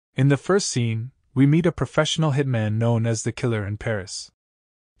In the first scene, we meet a professional hitman known as the Killer in Paris.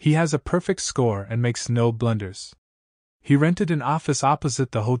 He has a perfect score and makes no blunders. He rented an office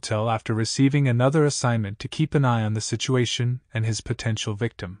opposite the hotel after receiving another assignment to keep an eye on the situation and his potential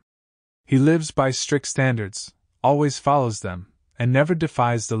victim. He lives by strict standards, always follows them, and never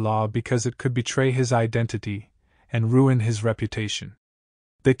defies the law because it could betray his identity and ruin his reputation.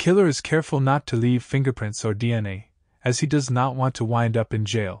 The killer is careful not to leave fingerprints or DNA, as he does not want to wind up in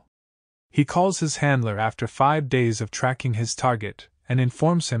jail. He calls his handler after 5 days of tracking his target and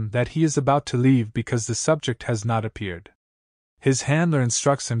informs him that he is about to leave because the subject has not appeared. His handler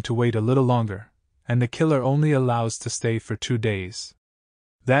instructs him to wait a little longer, and the killer only allows to stay for 2 days.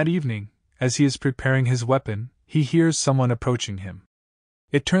 That evening, as he is preparing his weapon, he hears someone approaching him.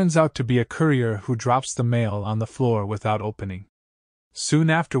 It turns out to be a courier who drops the mail on the floor without opening. Soon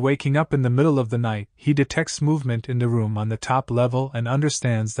after waking up in the middle of the night, he detects movement in the room on the top level and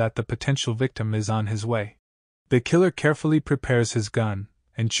understands that the potential victim is on his way. The killer carefully prepares his gun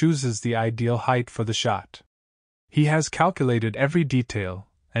and chooses the ideal height for the shot. He has calculated every detail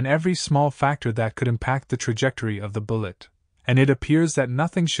and every small factor that could impact the trajectory of the bullet, and it appears that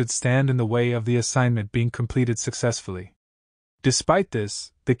nothing should stand in the way of the assignment being completed successfully. Despite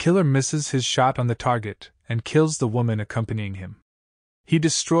this, the killer misses his shot on the target and kills the woman accompanying him. He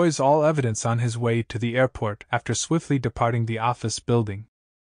destroys all evidence on his way to the airport after swiftly departing the office building.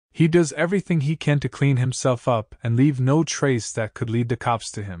 He does everything he can to clean himself up and leave no trace that could lead the cops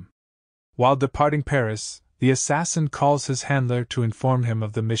to him. While departing Paris, the assassin calls his handler to inform him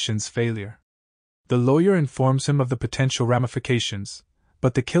of the mission's failure. The lawyer informs him of the potential ramifications,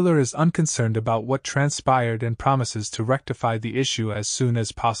 but the killer is unconcerned about what transpired and promises to rectify the issue as soon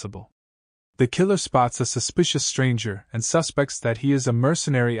as possible. The killer spots a suspicious stranger and suspects that he is a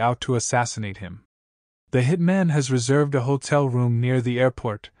mercenary out to assassinate him. The hitman has reserved a hotel room near the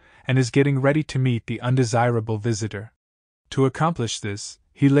airport and is getting ready to meet the undesirable visitor. To accomplish this,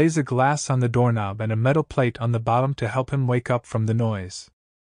 he lays a glass on the doorknob and a metal plate on the bottom to help him wake up from the noise.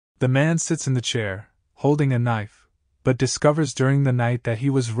 The man sits in the chair, holding a knife, but discovers during the night that he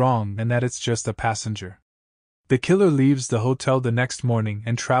was wrong and that it's just a passenger. The killer leaves the hotel the next morning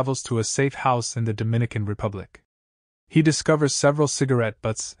and travels to a safe house in the Dominican Republic. He discovers several cigarette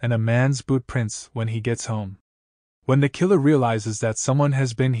butts and a man's boot prints when he gets home. When the killer realizes that someone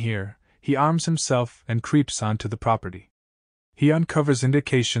has been here, he arms himself and creeps onto the property. He uncovers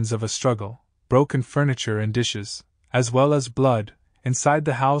indications of a struggle, broken furniture and dishes, as well as blood, inside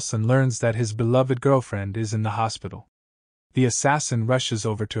the house and learns that his beloved girlfriend is in the hospital. The assassin rushes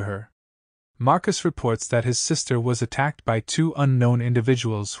over to her. Marcus reports that his sister was attacked by 2 unknown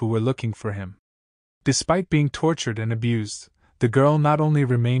individuals who were looking for him. Despite being tortured and abused, the girl not only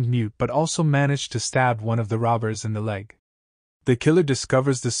remained mute but also managed to stab one of the robbers in the leg. The killer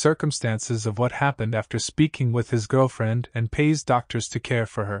discovers the circumstances of what happened after speaking with his girlfriend and pays doctors to care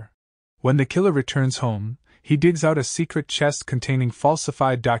for her. When the killer returns home, he digs out a secret chest containing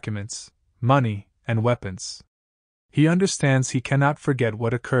falsified documents, money, and weapons. He understands he cannot forget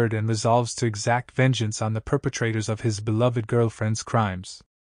what occurred and resolves to exact vengeance on the perpetrators of his beloved girlfriend's crimes.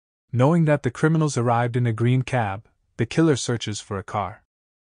 Knowing that the criminals arrived in a green cab, the killer searches for a car.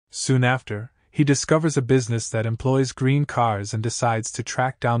 Soon after, he discovers a business that employs green cars and decides to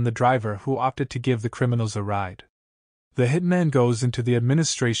track down the driver who opted to give the criminals a ride. The hitman goes into the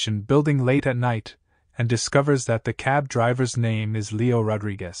administration building late at night and discovers that the cab driver's name is Leo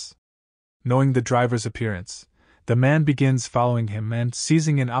Rodriguez. Knowing the driver's appearance, the man begins following him and,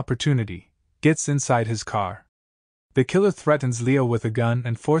 seizing an opportunity, gets inside his car. The killer threatens Leo with a gun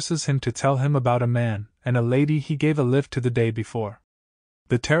and forces him to tell him about a man and a lady he gave a lift to the day before.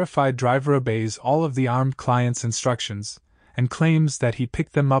 The terrified driver obeys all of the armed client's instructions and claims that he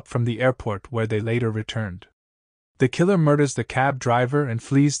picked them up from the airport where they later returned. The killer murders the cab driver and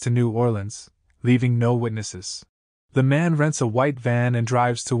flees to New Orleans, leaving no witnesses. The man rents a white van and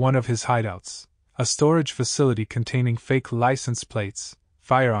drives to one of his hideouts, a storage facility containing fake license plates,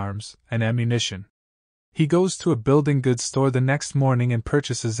 firearms, and ammunition. He goes to a building goods store the next morning and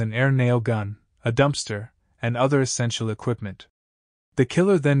purchases an air nail gun, a dumpster, and other essential equipment. The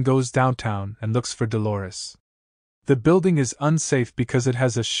killer then goes downtown and looks for Dolores. The building is unsafe because it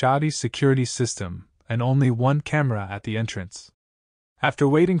has a shoddy security system and only one camera at the entrance. After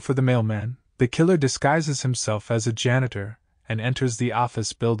waiting for the mailman, the killer disguises himself as a janitor and enters the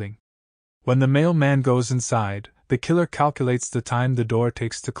office building. When the mailman goes inside, the killer calculates the time the door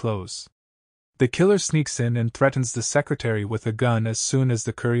takes to close. The killer sneaks in and threatens the secretary with a gun as soon as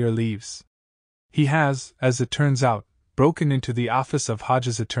the courier leaves. He has, as it turns out, broken into the office of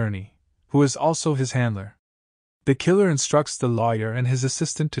Hodge's attorney, who is also his handler. The killer instructs the lawyer and his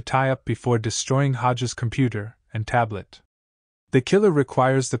assistant to tie up before destroying Hodge's computer and tablet. The killer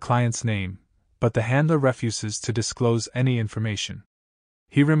requires the client's name, but the handler refuses to disclose any information.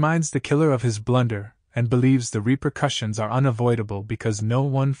 He reminds the killer of his blunder and believes the repercussions are unavoidable because no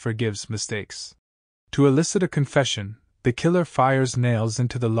one forgives mistakes. To elicit a confession, the killer fires nails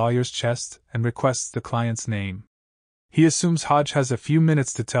into the lawyer's chest and requests the client's name. He assumes Hodge has a few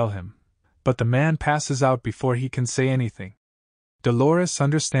minutes to tell him, but the man passes out before he can say anything. Dolores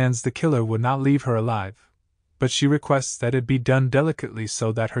understands the killer would not leave her alive, but she requests that it be done delicately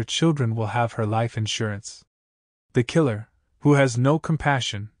so that her children will have her life insurance. The killer, who has no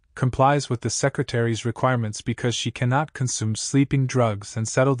compassion, complies with the secretary's requirements because she cannot consume sleeping drugs and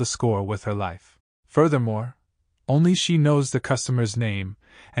settle the score with her life. Furthermore, only she knows the customer's name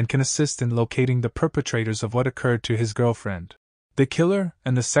and can assist in locating the perpetrators of what occurred to his girlfriend. The killer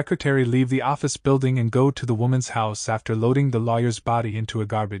and the secretary leave the office building and go to the woman's house after loading the lawyer's body into a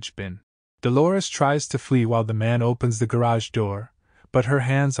garbage bin. Dolores tries to flee while the man opens the garage door, but her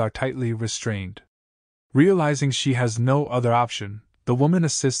hands are tightly restrained. Realizing she has no other option, the woman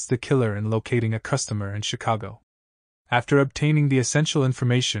assists the killer in locating a customer in Chicago. After obtaining the essential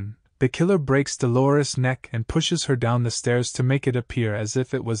information, the killer breaks Dolores' neck and pushes her down the stairs to make it appear as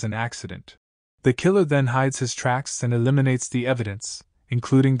if it was an accident. The killer then hides his tracks and eliminates the evidence,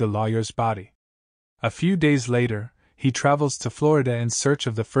 including the lawyer's body. A few days later, he travels to Florida in search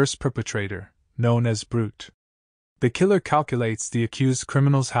of the first perpetrator, known as Brute. The killer calculates the accused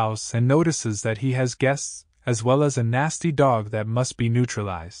criminal's house and notices that he has guests, as well as a nasty dog that must be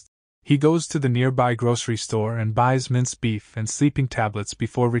neutralized. He goes to the nearby grocery store and buys minced beef and sleeping tablets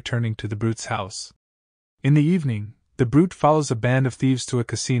before returning to the Brute's house. In the evening, the Brute follows a band of thieves to a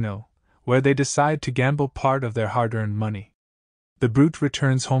casino, where they decide to gamble part of their hard-earned money. The Brute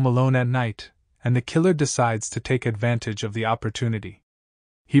returns home alone at night, and the killer decides to take advantage of the opportunity.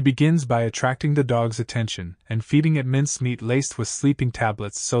 He begins by attracting the dog's attention and feeding it mincemeat laced with sleeping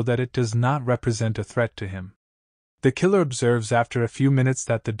tablets so that it does not represent a threat to him. The killer observes after a few minutes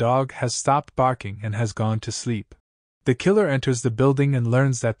that the dog has stopped barking and has gone to sleep. The killer enters the building and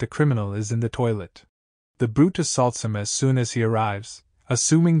learns that the criminal is in the toilet. The Brute assaults him as soon as he arrives,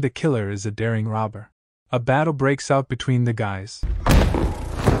 assuming the killer is a daring robber. A battle breaks out between the guys.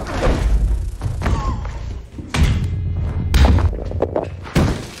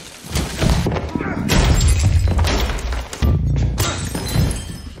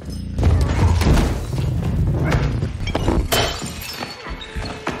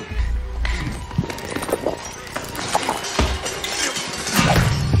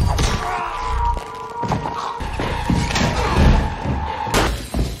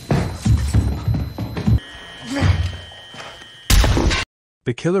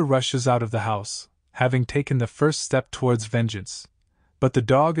 The killer rushes out of the house, having taken the first step towards vengeance, but the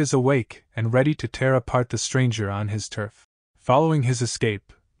dog is awake and ready to tear apart the stranger on his turf. Following his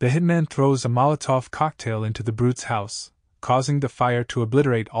escape, the hitman throws a Molotov cocktail into the Brute's house, causing the fire to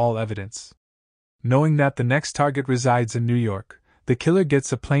obliterate all evidence. Knowing that the next target resides in New York, the killer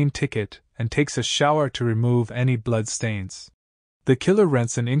gets a plane ticket and takes a shower to remove any blood stains. The killer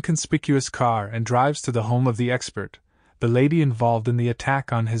rents an inconspicuous car and drives to the home of the expert, the lady involved in the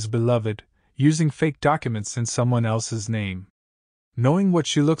attack on his beloved, using fake documents in someone else's name. Knowing what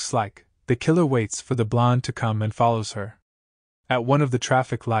she looks like, the killer waits for the blonde to come and follows her. At one of the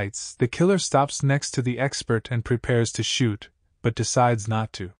traffic lights, the killer stops next to the expert and prepares to shoot, but decides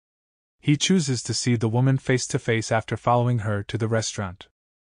not to. He chooses to see the woman face to face after following her to the restaurant.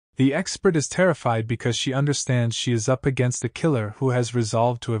 The expert is terrified because she understands she is up against a killer who has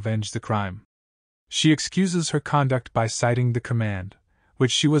resolved to avenge the crime. She excuses her conduct by citing the command,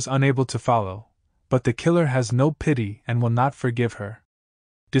 which she was unable to follow, but the killer has no pity and will not forgive her.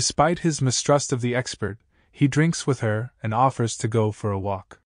 Despite his mistrust of the expert, he drinks with her and offers to go for a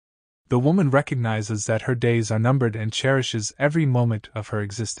walk. The woman recognizes that her days are numbered and cherishes every moment of her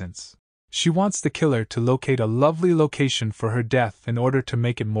existence. She wants the killer to locate a lovely location for her death in order to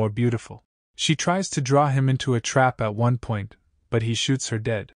make it more beautiful. She tries to draw him into a trap at one point, but he shoots her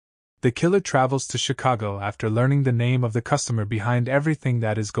dead. The killer travels to Chicago after learning the name of the customer behind everything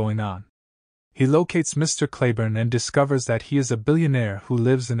that is going on. He locates Mr. Claiborne and discovers that he is a billionaire who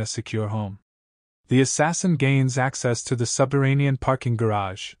lives in a secure home. The assassin gains access to the subterranean parking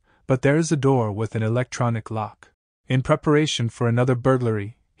garage, but there is a door with an electronic lock. In preparation for another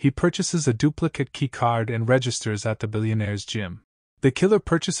burglary, he purchases a duplicate key card and registers at the billionaire's gym. The killer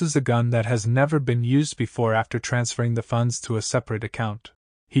purchases a gun that has never been used before after transferring the funds to a separate account.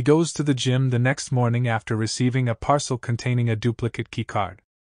 He goes to the gym the next morning after receiving a parcel containing a duplicate key card.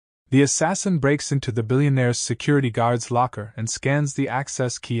 The assassin breaks into the billionaire's security guard's locker and scans the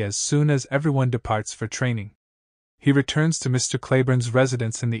access key as soon as everyone departs for training. He returns to Mr. Claiborne's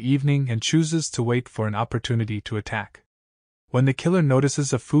residence in the evening and chooses to wait for an opportunity to attack. When the killer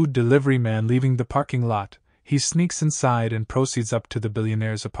notices a food delivery man leaving the parking lot, he sneaks inside and proceeds up to the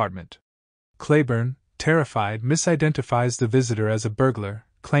billionaire's apartment. Claiborne, terrified, misidentifies the visitor as a burglar,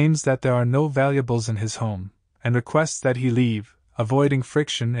 claims that there are no valuables in his home, and requests that he leave, avoiding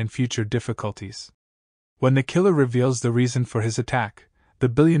friction and future difficulties. When the killer reveals the reason for his attack, the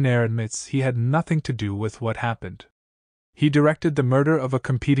billionaire admits he had nothing to do with what happened. He directed the murder of a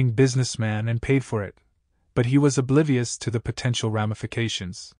competing businessman and paid for it, but he was oblivious to the potential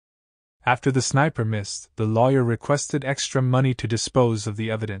ramifications. After the sniper missed, the lawyer requested extra money to dispose of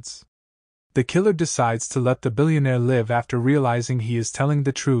the evidence. The killer decides to let the billionaire live after realizing he is telling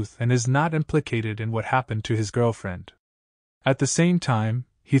the truth and is not implicated in what happened to his girlfriend. At the same time,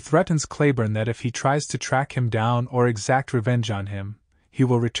 he threatens Claiborne that if he tries to track him down or exact revenge on him, he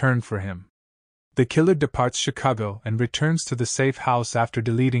will return for him. The killer departs Chicago and returns to the safe house after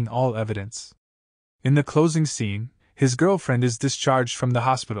deleting all evidence. In the closing scene, his girlfriend is discharged from the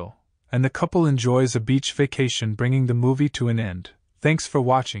hospital, and the couple enjoys a beach vacation, bringing the movie to an end. Thanks for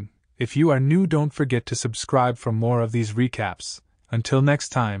watching. If you are new, don't forget to subscribe for more of these recaps. Until next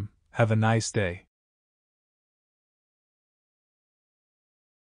time, have a nice day.